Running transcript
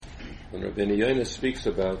when Rabbeinu Yonah speaks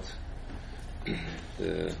about he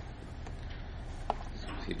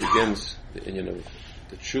begins the inyan of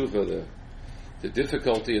the Teshuva, the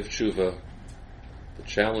difficulty of Teshuva, the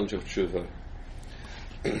challenge of Teshuva.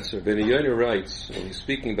 So Rabbeinu Yonah writes, when he's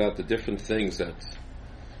speaking about the different things that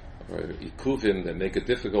are ikuvim, that make it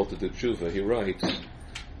difficult to do Teshuva, he writes,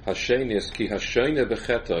 Hashenis ki hashene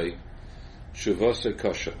bechetoi Teshuvase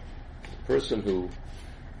kasha. The person who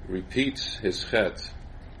repeats his chet,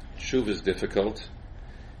 Teshuva is difficult.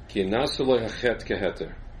 Ki nasaloi hachet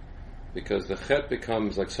keheter, because the chet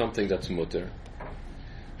becomes like something that's mutter.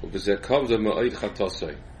 Uv'zeh kavda ma'id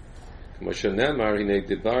chatasai. K'mo shenemar hinei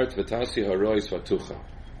dibart v'tasi harois v'tucha.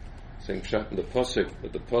 Same pshat in the pasuk,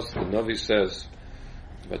 but the Navi says,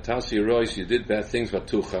 v'tasi harois, you did bad things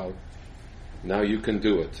v'tucha. Now you can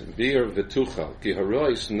do it. Bir v'tucha, ki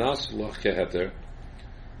harois naslach keheter,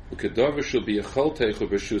 u'kedavar shul b'yechol teichu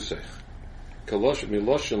b'shusech. Kalosh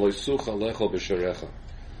miloshin loisucha lechol b'sharecha.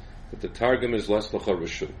 But the Targum is less l'cha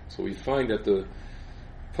rishun. So we find that the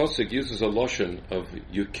pasuk uses a lashon of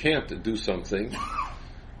you can't do something,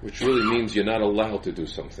 which really means you're not allowed to do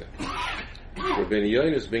something. Rabbeinu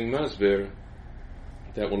Yonah is being masber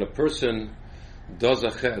that when a person does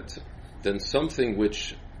a chet, then something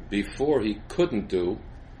which before he couldn't do,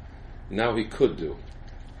 now he could do.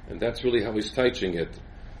 And that's really how he's teaching it.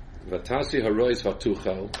 Vatasi harois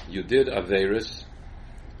vatuchal, you did averis,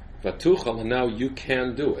 vatuchal, and now you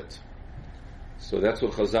can do it. So that's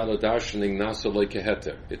what Chazal are darshaning nasa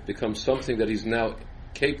lekeheter. It becomes something that he's now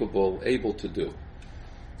capable, able to do.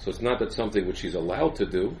 So it's not that something which he's allowed to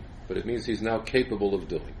do, but it means he's now capable of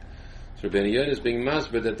doing. So Rabbeinu Yonah is being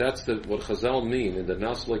masber that that's what Chazal mean in the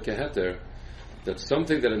nasa lekeheter, that's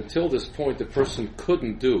something that until this point the person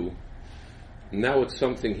couldn't do, now it's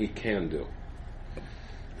something he can do.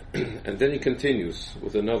 And then he continues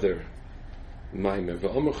with another maimer.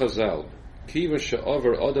 V'omer Chazal, kiva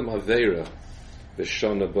she'over adam aveira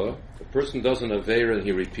v'shana ba. A person does an aveira and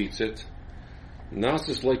he repeats it.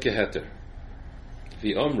 Nasis lekeheter.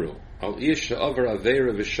 V'omru al ish she'over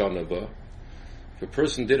aveira v'shana ba. If a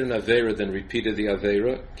person did an aveira then repeated the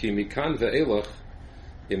aveira, ki mikan ve'elach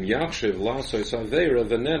im yachshev lasos aveira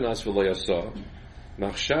v'nenas v'loyasa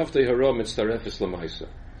machshavtei hara mitzarefes l'maisa.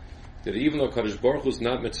 That even though Kadosh Baruch Hu is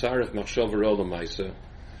not mitzaref machshav hara l'maisa,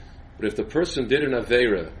 but if the person did an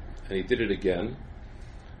aveira and he did it again,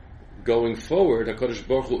 going forward, HaKadosh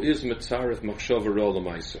Baruch Hu is mitzaref machshav hara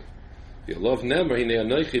l'maisa. V'yalav nemer hinei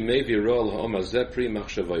anochi mevi hara l'ha'om hazeh pri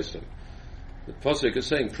machshavaisam. The pasuk is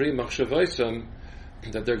saying pri machshavaisam,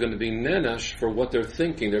 that they're going to be nenash for what they're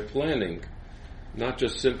thinking, they're planning, not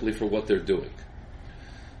just simply for what they're doing.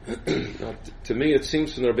 Now, to me, it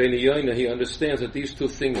seems from Rabbeinu Yonah, he understands that these two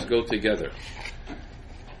things go together.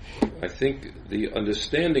 I think the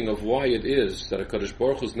understanding of why it is that HaKadosh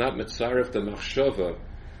Baruch Hu is not mitzaref the machshava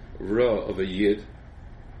ra of a yid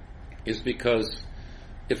is because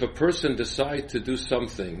if a person decides to do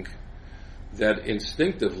something that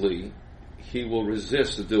instinctively he will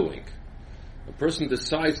resist doing, a person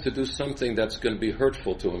decides to do something that's going to be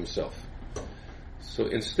hurtful to himself. So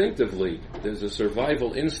instinctively, there's a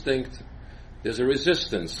survival instinct, there's a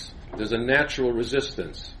resistance, there's a natural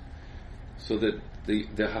resistance. So that the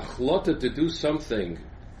hachlata to do something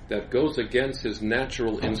that goes against his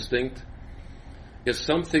natural instinct is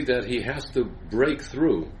something that he has to break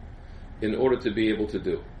through in order to be able to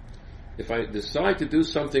do. If I decide to do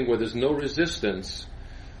something where there's no resistance,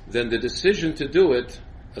 then the decision to do it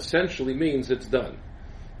essentially means it's done.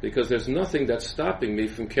 Because there's nothing that's stopping me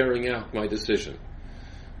from carrying out my decision.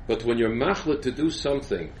 But when you're machlet to do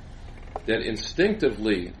something that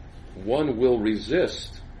instinctively one will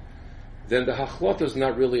resist, then the hachlata is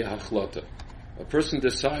not really a hachlata. A person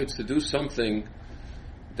decides to do something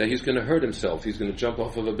that he's going to hurt himself, he's going to jump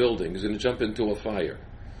off of a building, he's going to jump into a fire.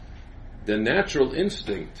 The natural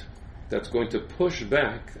instinct that's going to push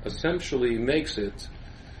back essentially makes it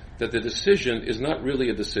that the decision is not really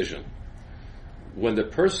a decision. When the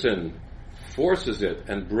person forces it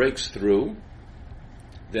and breaks through,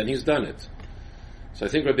 then he's done it. So I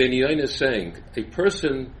think Rabbeinu Yonah is saying, a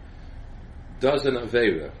person does an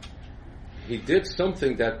aveira. He did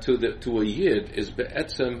something that to a yid is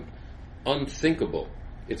be'etzem unthinkable.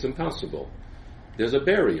 It's impossible. There's a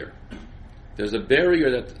barrier. There's a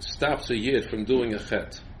barrier that stops a yid from doing a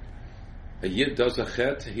chet. A yid does a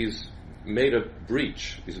chet, he's made a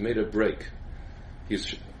breach, he's made a break.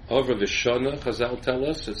 He's over the shana, Chazal tell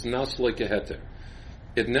us, it's nas like a heter.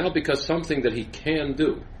 It now becomes something that he can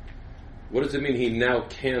do. What does it mean he now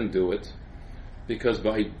can do it? Because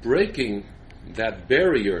by breaking that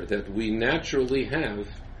barrier that we naturally have,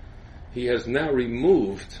 he has now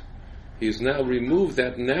removed He's now removed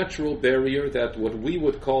that natural barrier, that what we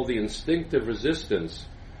would call the instinctive resistance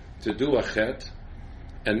to do a chet,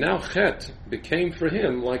 and now chet became for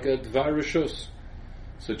him like a dvar rishus.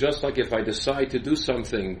 So just like if I decide to do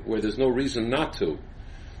something where there's no reason not to,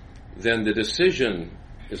 then the decision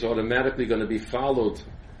is automatically going to be followed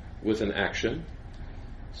with an action.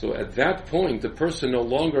 So at that point, the person no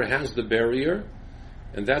longer has the barrier,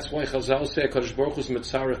 and that's why Chazal say HaKadosh Baruch Hu's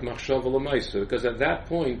mitzarech machshava l'maisa, because at that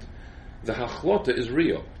point, the hachlota is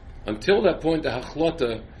real. Until that point, the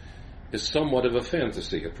hachlota is somewhat of a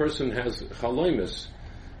fantasy. A person has chalomis,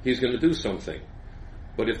 he's going to do something.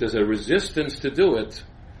 But if there's a resistance to do it,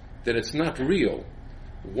 then it's not real.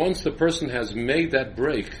 Once the person has made that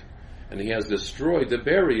break, and he has destroyed the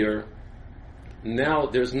barrier, now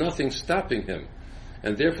there's nothing stopping him.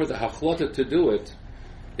 And therefore the hachlota to do it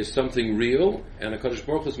is something real, and HaKadosh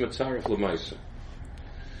Baruch Hu is metzaref l'maisa.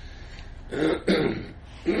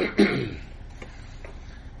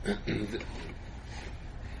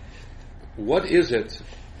 What is it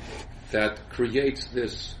that creates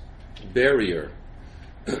this barrier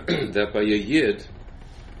that by a yid,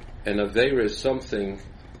 an aveira is something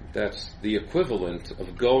that's the equivalent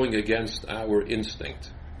of going against our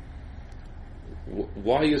instinct?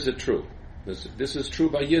 Why is it true? This is true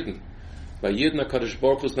by Yidden. By Yidden, HaKadosh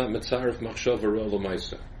Baruch Hu is not metzaref machshava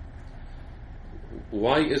l'maisa.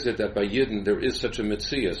 Why is it that by Yidden there is such a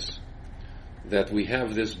metzias, that we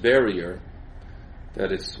have this barrier,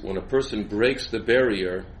 that it's when a person breaks the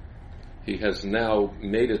barrier, he has now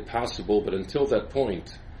made it possible, but until that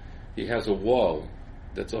point, he has a wall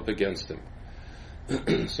that's up against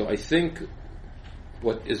him. So I think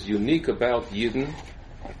what is unique about Yidden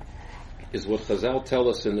is what Chazal tell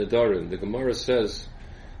us in the Darin. The Gemara says,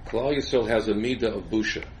 Klal Yisrael has a midah of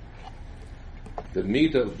busha. The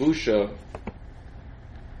midah of busha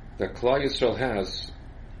that Klal Yisrael has,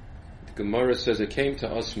 the Gemara says it came to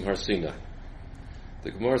us from Har Sinai.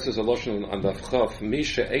 The Gemara says, Aloshan on Daf Chaf, Mi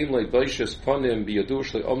she'ein lei beishes panim biyadu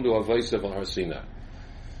shlei omdu avaysev al Har Sinai.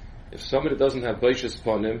 If somebody doesn't have beishes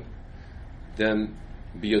panim, then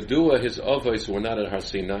biyadua his avos were not at Har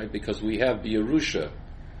Sinai, because we have biyarusha,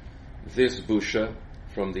 this busha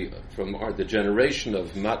from the generation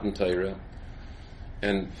of Matan Torah,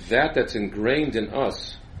 and that's ingrained in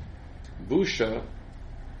us. Busha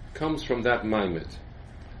comes from that maimed.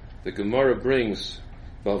 The Gemara brings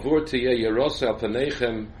Bavur tiyeh yerosa al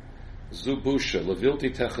panechem zu busha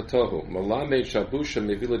levilti techatohu malamed shabusha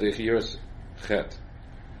mevila dechiras chet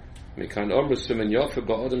mikan omru simen yofe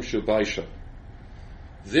ba'adam shu baisha.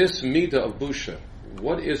 This midah of busha,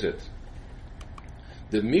 what is it?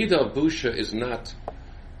 The midah of busha is not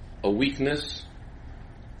a weakness.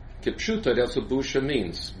 Kipshuta, that's what busha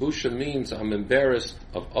means. Busha means I'm embarrassed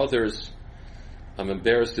of others. I'm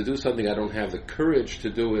embarrassed to do something. I don't have the courage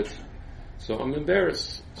to do it. So I'm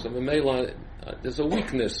embarrassed. So there's a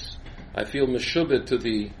weakness. I feel meshubed to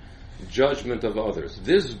the judgment of others.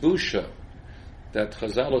 This busha that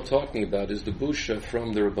Chazal are talking about is the busha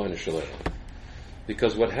from the Rebbeinu Shalom.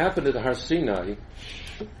 Because what happened at Har Sinai,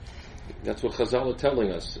 that's what Chazal are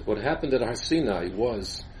telling us. What happened at Har Sinai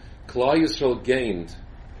was Klal Yisrael gained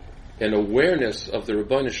an awareness of the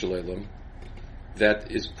Rebbeinu Shalom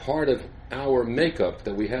that is part of our makeup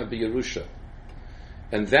that we have b'Yerusha.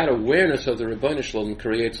 And that awareness of the Rebbeinu Shalom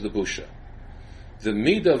creates the busha. The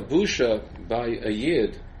midah of busha by a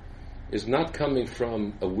yid is not coming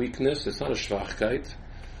from a weakness. It's not a shvachkeit.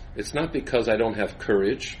 It's not because I don't have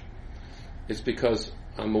courage. It's because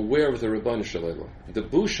I'm aware of the Rebbeinu Shalom. The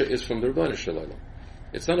busha is from the Rebbeinu Shalom.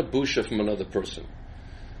 It's not a busha from another person.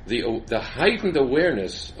 The heightened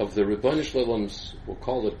awareness of the Rebbeinu Shalom's, we'll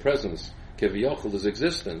call it presence, keviyachol, his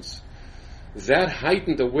existence, that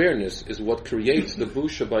heightened awareness is what creates the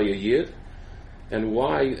busha by a yid, and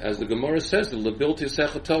why, as the Gemara says, the lebilti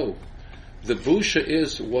sechato. The busha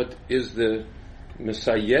is what is the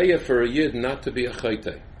messiah for a yid not to be a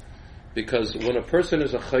chayte. Because when a person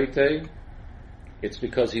is a chayte, it's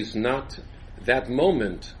because he's not, that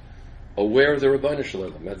moment, aware of the Rebbeinu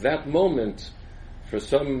Shalom. At that moment, for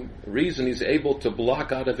some reason, he's able to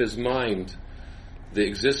block out of his mind the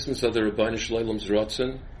existence of the Rebbeinu Shalom's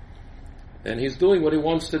Ratzon, and he's doing what he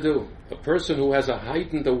wants to do. A person who has a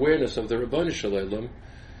heightened awareness of the Rebbeinu Shalom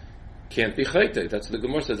can't be chayte. That's the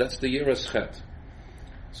Gemara says. That's the yiras chet.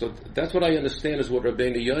 So that's what I understand is what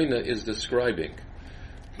Rabbeinu Yoina is describing.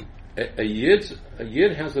 A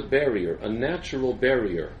yid has a barrier, a natural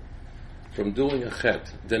barrier from doing a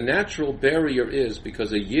chet. The natural barrier is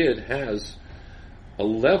because a yid has a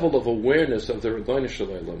level of awareness of the Rebbeinu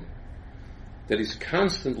Shalom that he's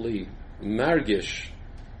constantly margish.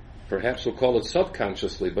 Perhaps we'll call it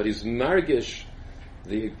subconsciously, but he's margish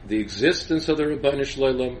the existence of the Ribono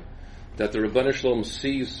Shel Olam, that the Ribono Shel Olam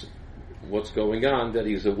sees what's going on, that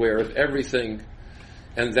he's aware of everything,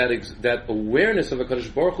 and that awareness of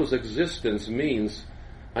HaKadosh Baruch Hu's existence means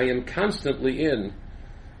I am constantly in,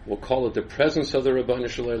 we'll call it the presence of the Ribono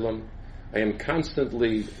Shel Olam, I am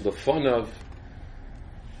constantly the fun of,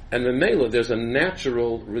 and Memela, there's a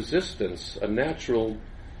natural resistance, a natural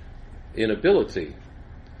inability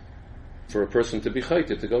for a person to be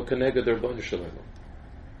chayte, to go keneged the Ribono Shel Olam.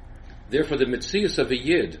 Therefore, the mitzias of a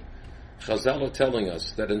yid, Chazal are telling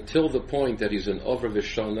us that until the point that he's an over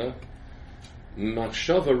v'shana,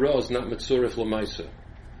 machshava ra is not mitzurif l'maisa.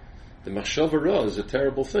 The machshava ra is a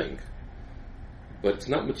terrible thing, but it's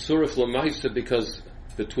not mitzurif l'maisa because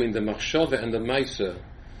between the machshava and the maisa,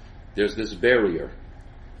 there's this barrier.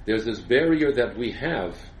 There's this barrier that we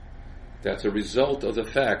have that's a result of the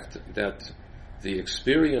fact that the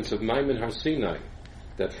experience of Maimon Har Sinai,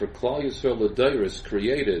 that for Klal Yisrael L'Dairis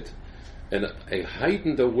created a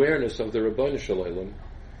heightened awareness of the Ribono Shel Olam,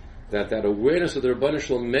 that awareness of the Ribono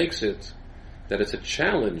Shel Olam makes it that it's a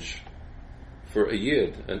challenge for a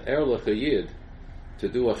yid, an erlich a yid, to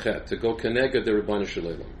do a chet, to go keneged the Ribono Shel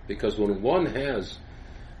Olam. Because when one has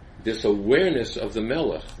this awareness of the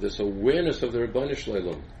Melech, this awareness of the Ribono Shel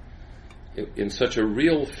Olam, in such a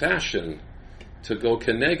real fashion, to go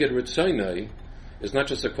keneged Ritzonai is not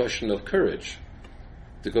just a question of courage.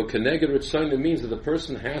 To go keneged Ritzonai means that the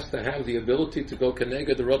person has to have the ability to go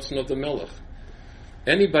keneged the Ratzon of the Melech.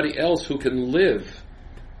 Anybody else who can live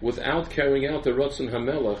without carrying out the Ratzon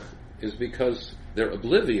HaMelech is because they're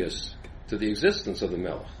oblivious to the existence of the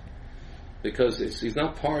Melech. Because he's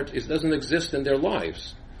not part, it doesn't exist in their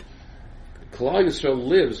lives. Klal Yisrael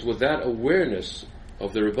lives with that awareness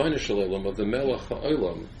of the Ribono Shel Olam, of the Melech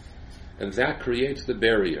HaOlam, and that creates the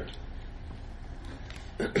barrier.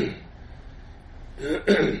 The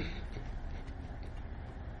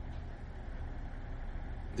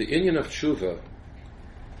inyan of Teshuva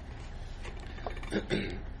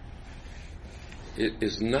it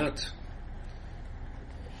is not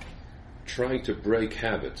trying to break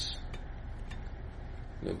habits.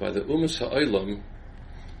 By the Umas HaOlam,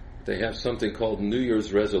 they have something called New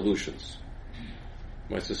Year's resolutions.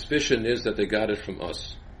 My suspicion is that they got it from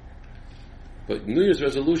us. But New Year's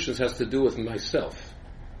resolutions has to do with myself.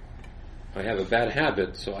 I have a bad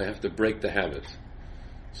habit, so I have to break the habit.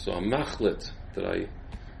 So I'm machlit that I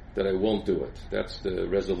won't do it. That's the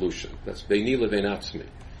resolution. That's beini levein atzmi.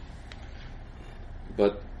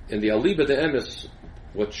 But in the Aliba de Emes,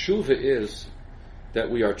 what Teshuva is, that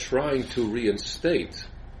we are trying to reinstate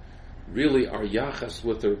really our yachas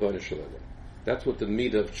with the Ribono Shel Olam. That's what the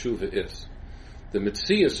midah of Teshuva is. The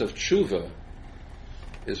mitzias of Teshuva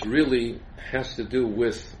is really has to do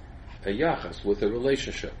with a yachas, with a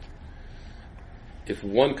relationship. If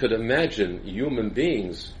one could imagine human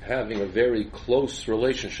beings having a very close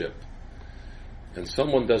relationship, and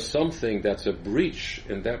someone does something that's a breach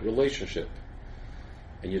in that relationship,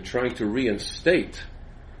 and you're trying to reinstate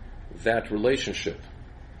that relationship,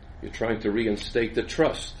 you're trying to reinstate the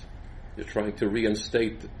trust, you're trying to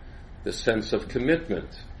reinstate the sense of commitment.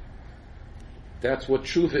 That's what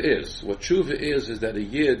Teshuva is. What Teshuva is that a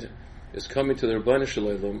Yid is coming to the Ribono Shel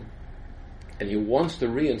Olam, and he wants to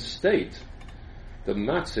reinstate the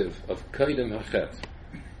matziv of Kaidem Hachet.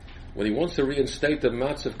 When he wants to reinstate the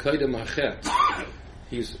matziv Kaidem Hachet,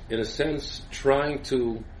 he's in a sense trying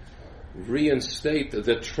to reinstate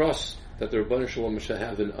the trust that the Ribono Shel Olam should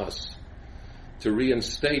have in us. To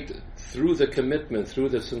reinstate through the commitment, through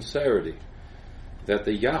the sincerity, that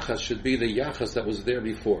the yachas should be the yachas that was there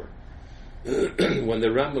before. When the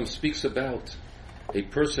Rambam speaks about a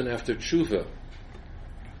person after Teshuva,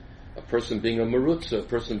 a person being a marutza, a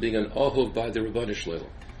person being an ahuv by the Ribono Shel Olam,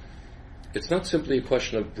 it's not simply a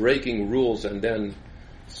question of breaking rules and then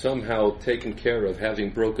somehow taking care of having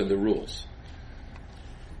broken the rules.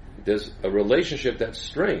 There's a relationship that's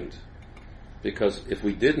strained, because if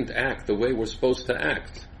we didn't act the way we're supposed to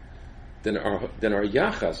act, then our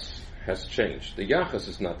yachas has changed. The yachas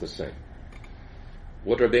is not the same.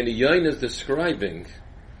 What Rabbeinu Yain is describing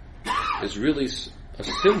is really a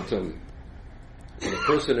symptom. When a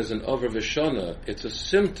person is an over v'shana, it's a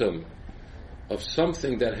symptom of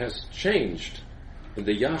something that has changed in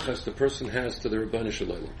the yachas the person has to the Ribono Shel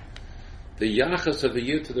Olam. The yachas of a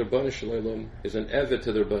yid to the Ribono Shel Olam is an eved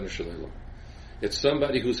to the Ribono Shel Olam. It's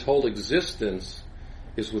somebody whose whole existence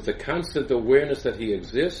is with the constant awareness that he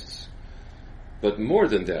exists, but more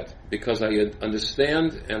than that, because I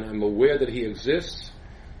understand and I'm aware that he exists,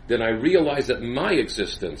 then I realize that my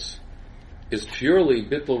existence is purely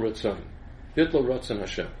bittul ratzon, bittul ratzon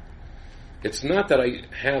Hashem. It's not that I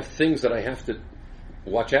have things that I have to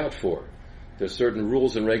watch out for, There's certain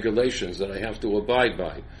rules and regulations that I have to abide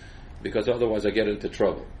by, because otherwise I get into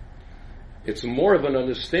trouble. It's more of an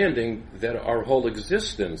understanding that our whole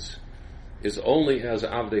existence is only as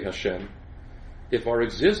Avdei Hashem. If our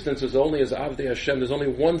existence is only as Avdei Hashem, there's only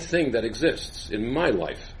one thing that exists in my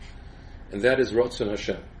life, and that is Ratzon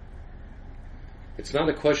Hashem. It's not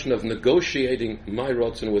a question of negotiating my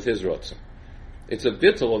Ratzon with his Ratzon. It's a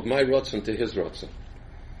bittul of my Ratzon to his Ratzon.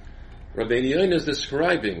 Rabbeinu Yonah is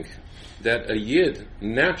describing that a Yid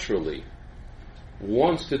naturally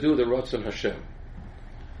wants to do the Ratzon Hashem.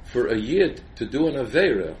 For a Yid to do an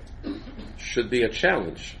Aveira should be a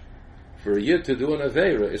challenge. For a Yid to do an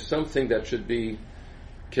Aveira is something that should be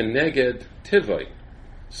keneged tivai,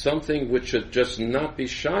 something which should just not be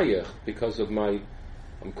shayach because of I'm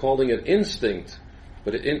calling it instinct,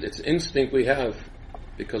 but it's instinct we have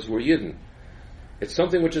because we're Yidden. It's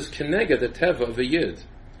something which is keneged the teva of a Yid,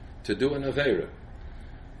 to do an Aveira.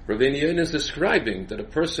 Rabbeinu Yonah is describing that a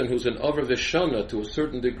person who's an Over Vishana to a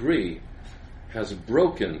certain degree has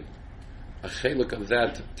broken a chelik of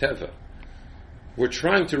that teva. We're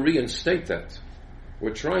trying to reinstate that.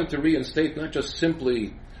 We're trying to reinstate not just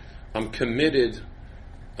simply, I'm committed,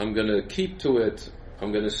 I'm going to keep to it,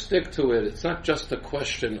 I'm going to stick to it. It's not just a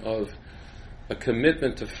question of a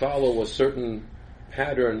commitment to follow a certain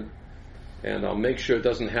pattern and I'll make sure it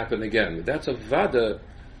doesn't happen again. That's a vada.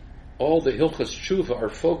 All the Hilchas Teshuva are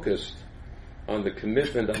focused on the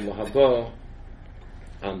commitment, on Mahabah,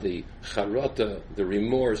 on the Charata, the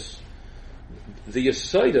remorse. The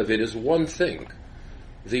aside of it is one thing.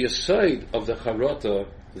 The aside of the Charata,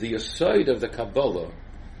 the aside of the Kabbalah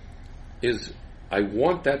is, I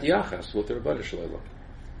want that Yachas with the Rebbeinu Shalom.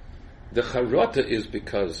 The Charata is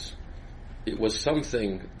because it was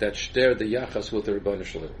something that stared the Yachas with the Rebbeinu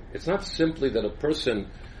Shalom. It's not simply that a person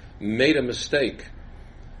made a mistake.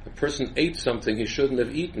 A person ate something he shouldn't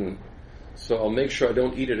have eaten, so I'll make sure I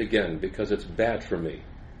don't eat it again because it's bad for me.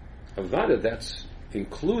 Avada, that's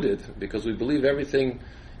included because we believe everything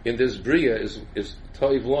in this Bria is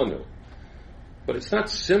Toiv Lanu. But it's not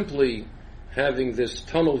simply having this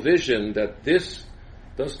tunnel vision that this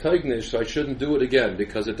does Teignish, so I shouldn't do it again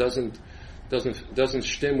because it doesn't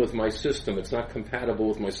stim with my system. It's not compatible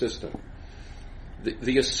with my system.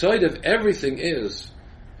 The aside of everything is,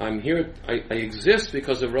 I'm here, I exist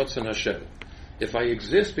because of Ratzon Hashem. If I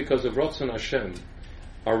exist because of Ratzon Hashem,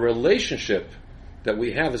 our relationship that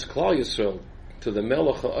we have as Klal Yisrael to the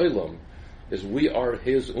Melech HaOlam is we are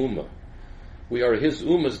His Ummah. We are His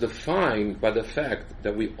Ummah defined by the fact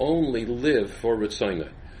that we only live for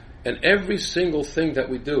Ritzonai. And every single thing that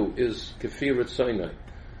we do is Kefi Ritzonai,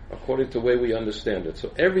 according to the way we understand it.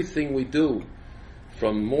 So everything we do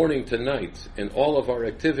from morning to night, in all of our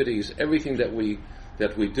activities, everything that we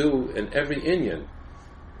do in every inyan,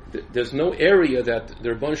 there's no area that the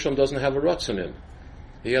Rebbeinu Shalom doesn't have a Ratzon in.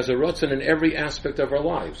 He has a Ratzon in every aspect of our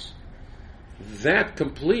lives. That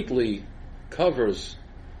completely covers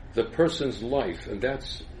the person's life, and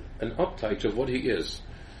that's an uptouch of what he is.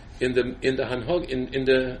 In the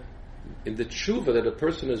tshuva that a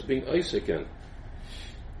person is being Isaac in,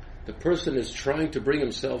 the person is trying to bring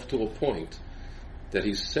himself to a point that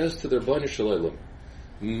he says to the Rebbeinu Shalom,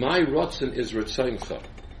 my Ratzon is Ritzoncha.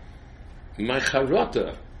 My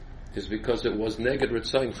Charata is because it was Neged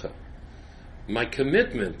Ritzoncha. My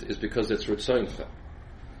commitment is because it's Ritzoncha.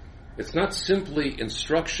 It's not simply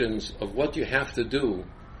instructions of what you have to do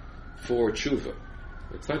for tshuva.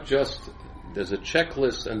 It's not just, there's a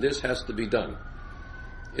checklist and this has to be done.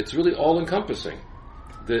 It's really all-encompassing.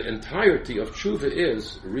 The entirety of tshuva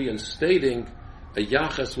is reinstating a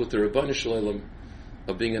yachas with the Rebbeinu Shalom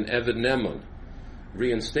of being an Eved Neman,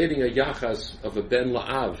 reinstating a yachas of a ben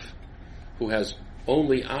la'av, who has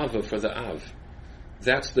only ava for the av.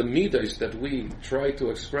 That's the midas that we try to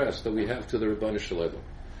express, that we have to the Rebbeinu Shalom.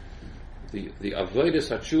 The avodas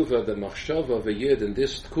hatshuva, the machshava of a yid in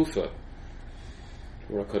this tkufa,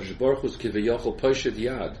 where HaKadosh Baruch Hu's kiviyachol poshet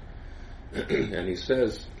yad, and he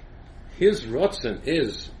says, his ratzon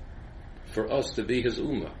is for us to be his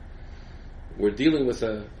ummah. We're dealing with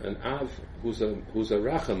an av who's a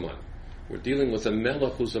rachaman. We're dealing with a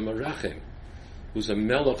melech who's a marachim, who's a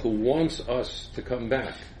melech who wants us to come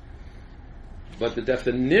back. But the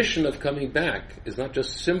definition of coming back is not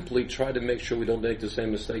just simply try to make sure we don't make the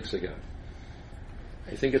same mistakes again.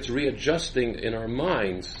 I think it's readjusting in our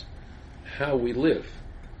minds how we live.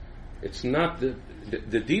 It's not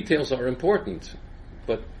the details are important,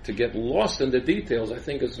 but to get lost in the details, I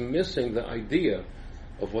think, is missing the idea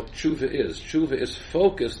of what tshuva is. Tshuva is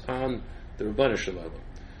focused on the Rebbeinu Shalom.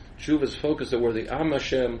 Tshuva is focused that we're the Am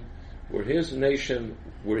Hashem, we're His nation,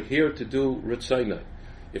 we're here to do Ritzonai.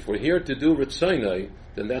 If we're here to do Ritzaynai,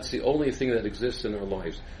 then that's the only thing that exists in our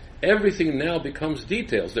lives. Everything now becomes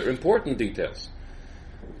details. They're important details.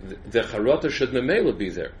 The Charata should memela be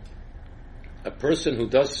there. A person who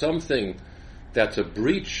does something that's a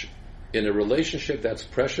breach in a relationship that's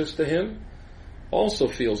precious to him also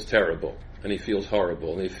feels terrible, and he feels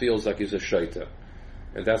horrible, and he feels like he's a shaita.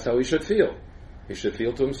 And that's how he should feel. He should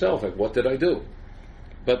feel to himself, like, what did I do?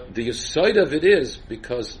 But the side of it is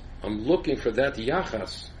because I'm looking for that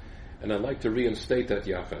yachas, and I'd like to reinstate that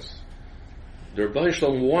yachas. The Rebbeinu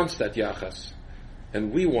Shalom wants that yachas,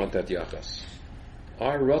 and we want that yachas.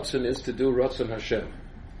 Our ratzon is to do ratzon Hashem.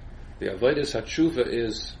 The avodas hatshuva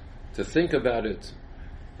is to think about it.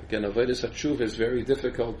 Again, avodas hatshuva is very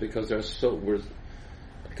difficult because I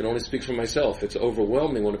can only speak for myself. It's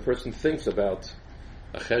overwhelming when a person thinks about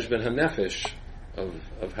a cheshbon hanefesh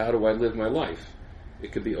of how do I live my life.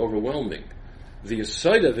 It could be overwhelming. The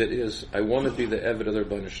aside of it is I want to be the eved of the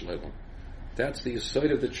Rebbeinu Shalom. That's the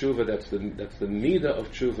aside of the tshuva. That's the midah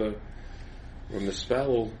of tshuva. We're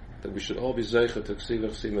mispalel that we should all be zeicha to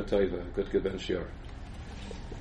ksivach simatayva. Good geben shiur.